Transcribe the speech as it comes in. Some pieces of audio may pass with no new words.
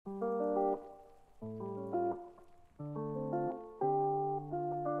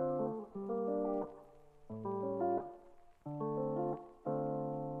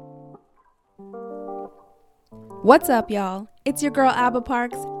What's up, y'all? It's your girl Abba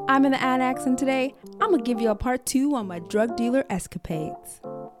Parks. I'm in the Annex, and today I'm gonna give you a part 2 on my drug dealer escapades.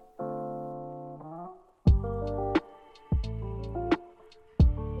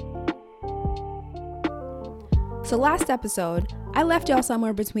 So last episode, I left y'all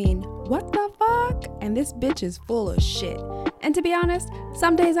somewhere between what the fuck and this bitch is full of shit. And to be honest,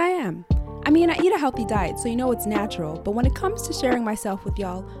 some days I am. I mean, I eat a healthy diet, so you know it's natural, but when it comes to sharing myself with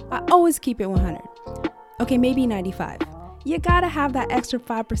y'all, I always keep it 100. Okay, maybe 95. You gotta have that extra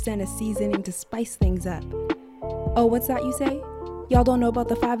 5% of seasoning to spice things up. Oh, what's that you say? Y'all don't know about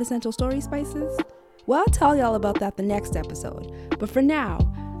the 5 essential story spices? Well, I'll tell y'all about that the next episode. But for now,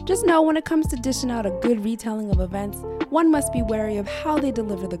 just know when it comes to dishing out a good retelling of events, one must be wary of how they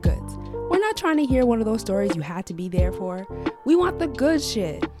deliver the goods. We're not trying to hear one of those stories you had to be there for. We want the good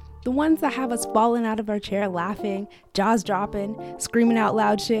shit. The ones that have us falling out of our chair laughing, jaws dropping, screaming out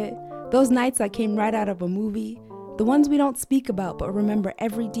loud shit. Those nights that came right out of a movie. The ones we don't speak about but remember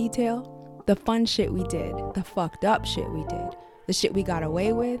every detail. The fun shit we did. The fucked up shit we did. The shit we got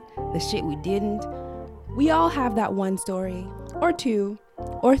away with. The shit we didn't. We all have that one story. Or 2.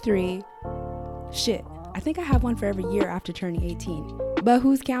 Or 3. Shit, I think I have one for every year after turning 18. But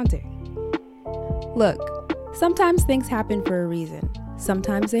who's counting? Look, sometimes things happen for a reason.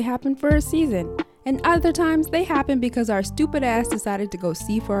 Sometimes they happen for a season. And other times they happen because our stupid ass decided to go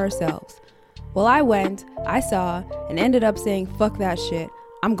see for ourselves. Well, I went, I saw, and ended up saying, fuck that shit,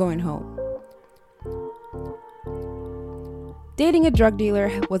 I'm going home. Dating a drug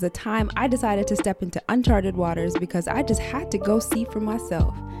dealer was a time I decided to step into uncharted waters because I just had to go see for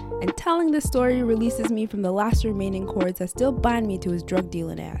myself. And telling this story releases me from the last remaining cords that still bind me to his drug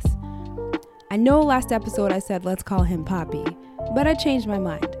dealing ass. I know last episode I said let's call him Poppy, but I changed my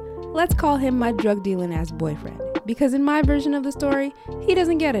mind. Let's call him my drug dealing ass boyfriend. Because in my version of the story, he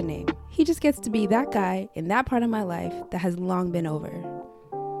doesn't get a name. He just gets to be that guy in that part of my life that has long been over.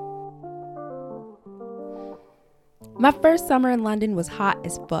 My first summer in London was hot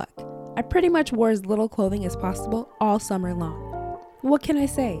as fuck. I pretty much wore as little clothing as possible all summer long. What can I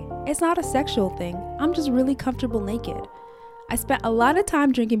say? It's not a sexual thing. I'm just really comfortable naked. I spent a lot of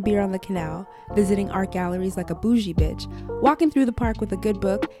time drinking beer on the canal, visiting art galleries like a bougie bitch, walking through the park with a good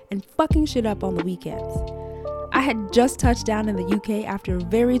book, and fucking shit up on the weekends. I had just touched down in the UK after a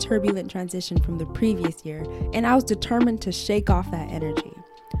very turbulent transition from the previous year, and I was determined to shake off that energy.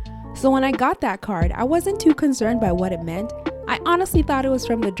 So when I got that card, I wasn't too concerned by what it meant. I honestly thought it was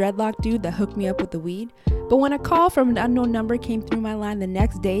from the dreadlock dude that hooked me up with the weed. But when a call from an unknown number came through my line the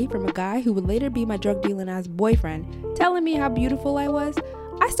next day from a guy who would later be my drug dealing ass boyfriend, telling me how beautiful I was,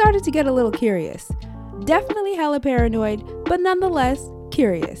 I started to get a little curious. Definitely hella paranoid, but nonetheless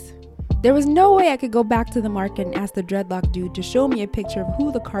curious. There was no way I could go back to the market and ask the dreadlock dude to show me a picture of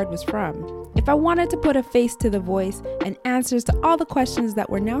who the card was from. If I wanted to put a face to the voice and answers to all the questions that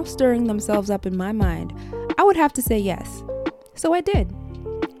were now stirring themselves up in my mind, I would have to say yes. So I did.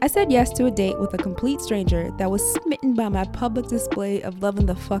 I said yes to a date with a complete stranger that was smitten by my public display of loving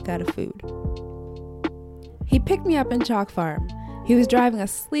the fuck out of food. He picked me up in Chalk Farm. He was driving a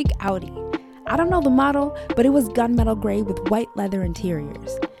sleek Audi. I don't know the model, but it was gunmetal gray with white leather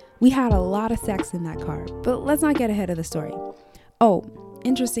interiors. We had a lot of sex in that car, but let's not get ahead of the story. Oh,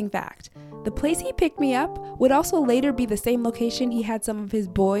 interesting fact. The place he picked me up would also later be the same location he had some of his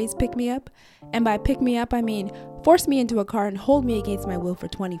boys pick me up. And by pick me up, I mean force me into a car and hold me against my will for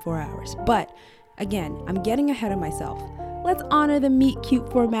 24 hours. But again, I'm getting ahead of myself. Let's honor the meet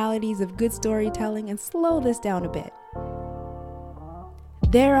cute formalities of good storytelling and slow this down a bit.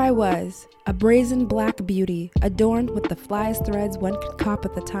 There I was, a brazen black beauty, adorned with the flyest threads one could cop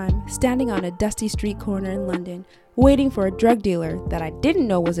at the time, standing on a dusty street corner in London, waiting for a drug dealer that I didn't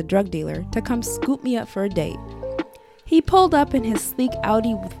know was a drug dealer to come scoop me up for a date. He pulled up in his sleek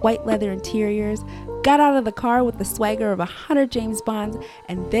Audi with white leather interiors, got out of the car with the swagger of 100 James Bonds,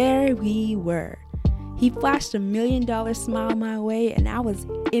 and there we were. He flashed $1 million smile my way, and I was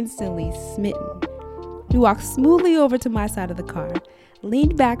instantly smitten. He walked smoothly over to my side of the car,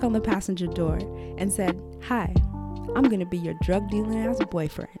 leaned back on the passenger door, and said, "Hi, I'm gonna be your drug dealing ass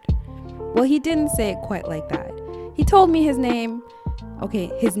boyfriend." Well, he didn't say it quite like that. He told me his nickname,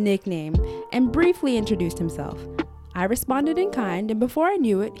 and briefly introduced himself. I responded in kind, and before I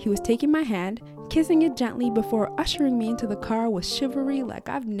knew it, he was taking my hand, kissing it gently before ushering me into the car with chivalry like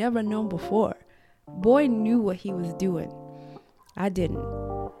I've never known before. Boy knew what he was doing. I didn't.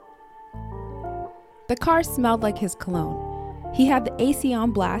 The car smelled like his cologne. He had the AC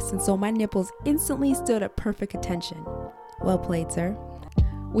on blast, and so my nipples instantly stood at perfect attention. Well played, sir.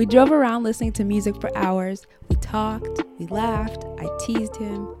 We drove around listening to music for hours. We talked, we laughed, I teased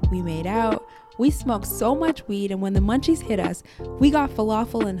him, we made out, We smoked so much weed, and when the munchies hit us, we got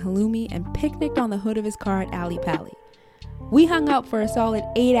falafel and halloumi and picnicked on the hood of his car at Ali Pali. We hung out for a solid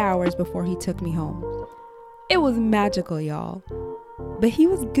 8 hours before he took me home. It was magical, y'all. But he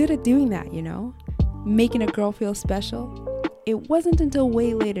was good at doing that, making a girl feel special. It wasn't until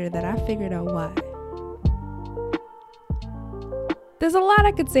way later that I figured out why. There's a lot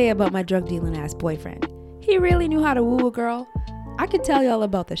I could say about my drug dealing ass boyfriend. He really knew how to woo a girl. I could tell y'all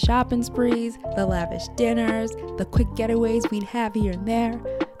about the shopping sprees, the lavish dinners, the quick getaways we'd have here and there.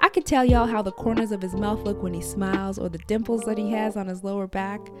 I could tell y'all how the corners of his mouth look when he smiles or the dimples that he has on his lower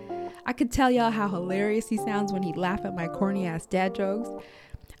back. I could tell y'all how hilarious he sounds when he'd laugh at my corny ass dad jokes.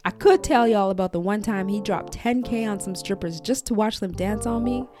 I could tell y'all about the one time he dropped $10K on some strippers just to watch them dance on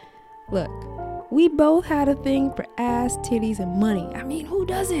me. Look, we both had a thing for ass, titties, and money. I mean, who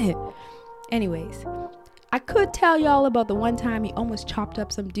doesn't? Anyways, I could tell y'all about the one time he almost chopped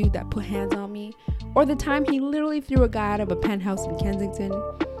up some dude that put hands on me, or the time he literally threw a guy out of a penthouse in Kensington.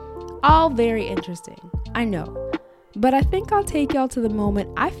 All very interesting, I know, but I think I'll take y'all to the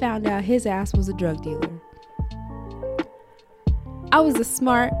moment I found out his ass was a drug dealer. I was a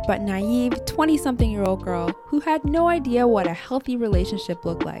smart but naive 20-something-year-old girl who had no idea what a healthy relationship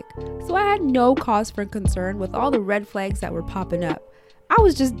looked like, so I had no cause for concern with all the red flags that were popping up. I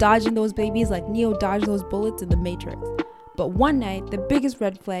was just dodging those babies like Neo dodged those bullets in the Matrix. But one night, the biggest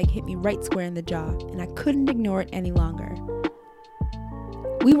red flag hit me right square in the jaw, and I couldn't ignore it any longer.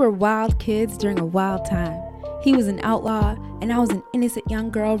 We were wild kids during a wild time. He was an outlaw, and I was an innocent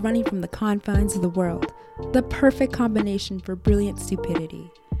young girl running from the confines of the world. The perfect combination for brilliant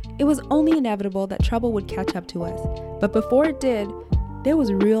stupidity. It was only inevitable that trouble would catch up to us, but before it did, there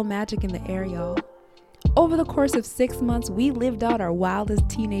was real magic in the air, y'all. Over the course of 6 months, we lived out our wildest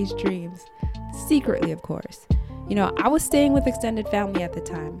teenage dreams. Secretly, of course. I was staying with extended family at the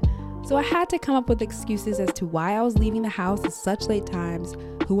time, so I had to come up with excuses as to why I was leaving the house at such late times,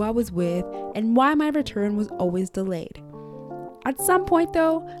 who I was with, and why my return was always delayed. At some point,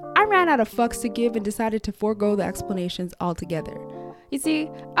 though, I ran out of fucks to give and decided to forego the explanations altogether. You see,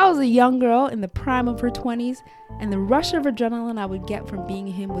 I was a young girl in the prime of her 20s, and the rush of adrenaline I would get from being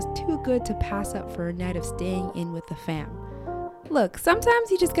him was too good to pass up for a night of staying in with the fam. Look,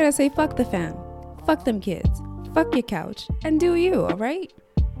 sometimes you just gotta say fuck the fam, fuck them kids, fuck your couch, and do you, alright?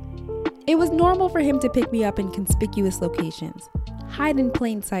 It was normal for him to pick me up in conspicuous locations. Hide in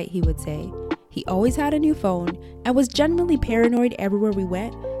plain sight, he would say. He always had a new phone and was generally paranoid everywhere we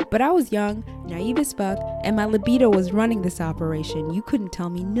went, but I was young, naive as fuck, and my libido was running this operation. You couldn't tell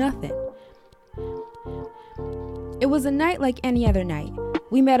me nothing. It was a night like any other night.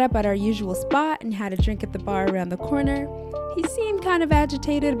 We met up at our usual spot and had a drink at the bar around the corner. He seemed kind of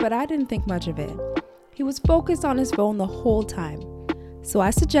agitated, but I didn't think much of it. He was focused on his phone the whole time. So I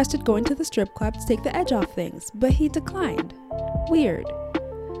suggested going to the strip club to take the edge off things, but he declined. Weird.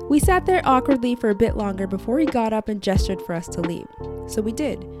 We sat there awkwardly for a bit longer before he got up and gestured for us to leave. So we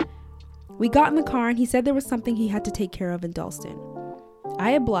did. We got in the car and he said there was something he had to take care of in Dalston.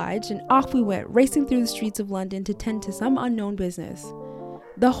 I obliged and off we went, racing through the streets of London to tend to some unknown business.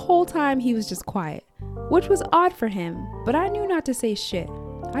 The whole time he was just quiet, which was odd for him, but I knew not to say shit.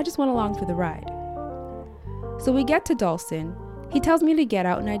 I just went along for the ride. So we get to Dalston. He tells me to get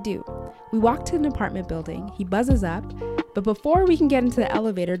out and I do. We walk to an apartment building. He buzzes up, but before we can get into the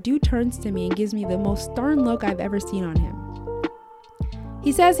elevator, dude turns to me and gives me the most stern look I've ever seen on him.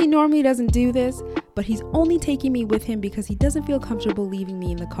 He says he normally doesn't do this, but he's only taking me with him because he doesn't feel comfortable leaving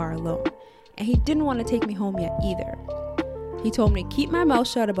me in the car alone, and he didn't want to take me home yet either. He told me to keep my mouth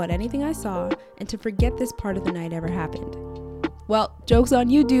shut about anything I saw and to forget this part of the night ever happened. Well, joke's on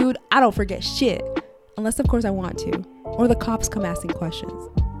you, dude. I don't forget shit. Unless, of course, I want to, or the cops come asking questions.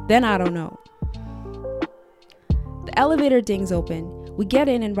 Then I don't know. The elevator dings open. We get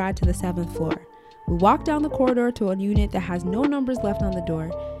in and ride to the 7th floor. We walk down the corridor to a unit that has no numbers left on the door.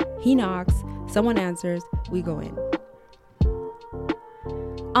 He knocks, someone answers, we go in.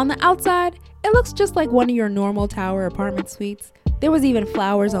 On the outside, it looks just like one of your normal tower apartment suites. There was even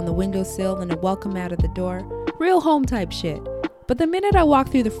flowers on the windowsill and a welcome mat at the door. Real home type shit. But the minute I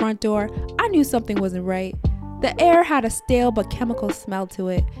walked through the front door, I knew something wasn't right. The air had a stale but chemical smell to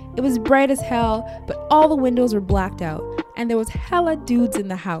it. It was bright as hell, but all the windows were blacked out, and there was hella dudes in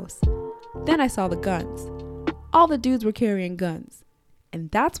the house. Then I saw the guns. All the dudes were carrying guns.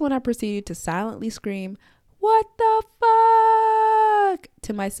 And that's when I proceeded to silently scream, "What the fuck?"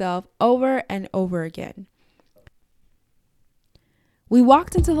 to myself over and over again. We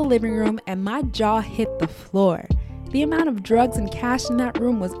walked into the living room and my jaw hit the floor. The amount of drugs and cash in that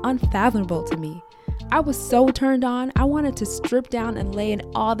room was unfathomable to me. I was so turned on, I wanted to strip down and lay in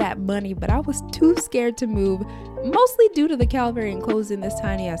all that money, but I was too scared to move, mostly due to the Calvary enclosed in this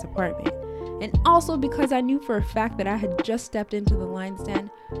tiny ass apartment. And also because I knew for a fact that I had just stepped into the lion's den,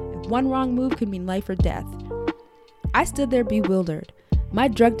 and one wrong move could mean life or death. I stood there bewildered. My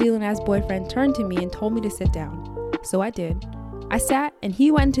drug dealing ass boyfriend turned to me and told me to sit down. So I did. I sat and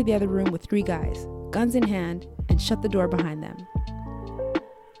he went into the other room with 3 guys, guns in hand, and shut the door behind them.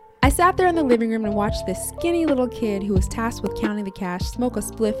 I sat there in the living room and watched this skinny little kid who was tasked with counting the cash smoke a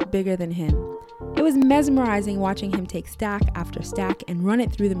spliff bigger than him. It was mesmerizing watching him take stack after stack and run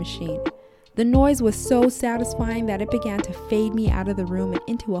it through the machine. The noise was so satisfying that it began to fade me out of the room and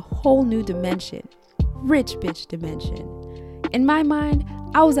into a whole new dimension. Rich bitch dimension. In my mind,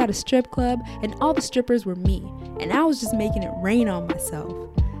 I was at a strip club and all the strippers were me, and I was just making it rain on myself.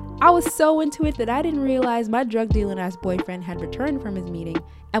 I was so into it that I didn't realize my drug dealing ass boyfriend had returned from his meeting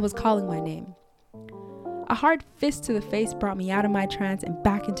and was calling my name. A hard fist to the face brought me out of my trance and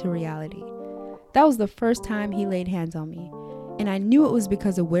back into reality. That was the first time he laid hands on me, and I knew it was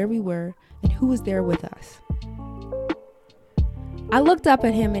because of where we were and who was there with us. I looked up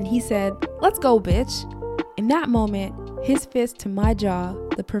at him and he said, "Let's go, bitch." In that moment, his fist to my jaw,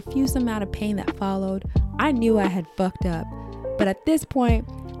 the profuse amount of pain that followed, I knew I had fucked up. But at this point,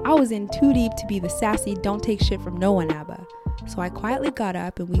 I was in too deep to be the sassy, don't take shit from no one ABBA. So I quietly got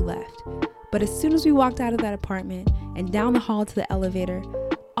up and we left. But as soon as we walked out of that apartment and down the hall to the elevator,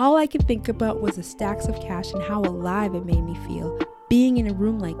 all I could think about was the stacks of cash and how alive it made me feel being in a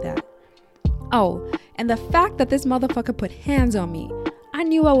room like that. Oh, and the fact that this motherfucker put hands on me. I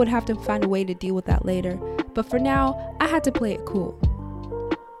knew I would have to find a way to deal with that later, but for now, I had to play it cool.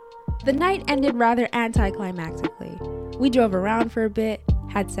 The night ended rather anticlimactically. We drove around for a bit,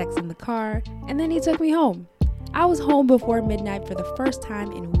 had sex in the car, and then he took me home. I was home before midnight for the first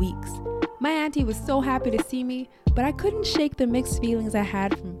time in weeks. My auntie was so happy to see me, but I couldn't shake the mixed feelings I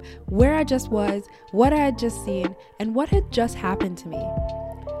had from where I just was, what I had just seen, and what had just happened to me.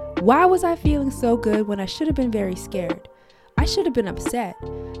 Why was I feeling so good when I should have been very scared? I should have been upset.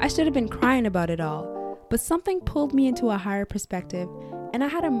 I should have been crying about it all. But something pulled me into a higher perspective, and I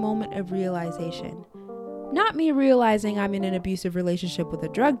had a moment of realization. Not me realizing I'm in an abusive relationship with a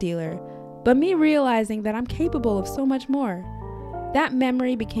drug dealer, but me realizing that I'm capable of so much more. That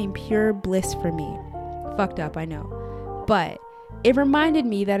memory became pure bliss for me. Fucked up, I know. But it reminded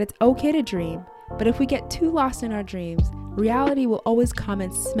me that it's okay to dream, but if we get too lost in our dreams, reality will always come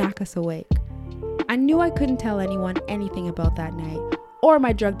and smack us awake. I knew I couldn't tell anyone anything about that night, or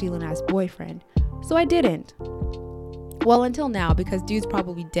my drug dealing ass boyfriend, so I didn't. Well, until now, because dude's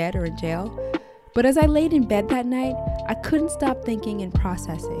probably dead or in jail. But as I laid in bed that night, I couldn't stop thinking and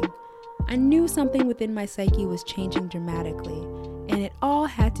processing. I knew something within my psyche was changing dramatically, and it all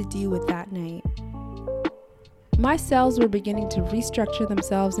had to do with that night. My cells were beginning to restructure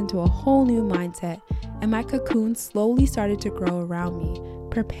themselves into a whole new mindset, and my cocoon slowly started to grow around me,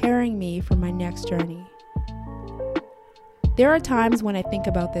 preparing me for my next journey. There are times when I think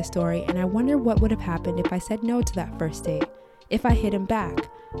about this story and I wonder what would have happened if I said no to that first date, if I hit him back,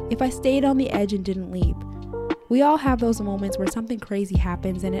 if I stayed on the edge and didn't leave. We all have those moments where something crazy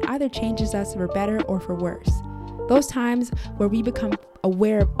happens and it either changes us for better or for worse. Those times where we become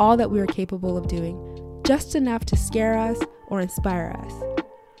aware of all that we are capable of doing, just enough to scare us or inspire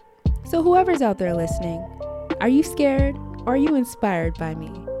us. So whoever's out there listening, are you scared or are you inspired by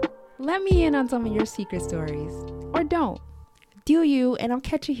me? Let me in on some of your secret stories. Or don't. Do you, and I'll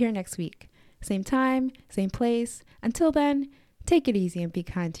catch you here next week. Same time, same place. Until then, take it easy and be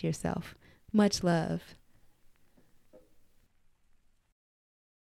kind to yourself. Much love.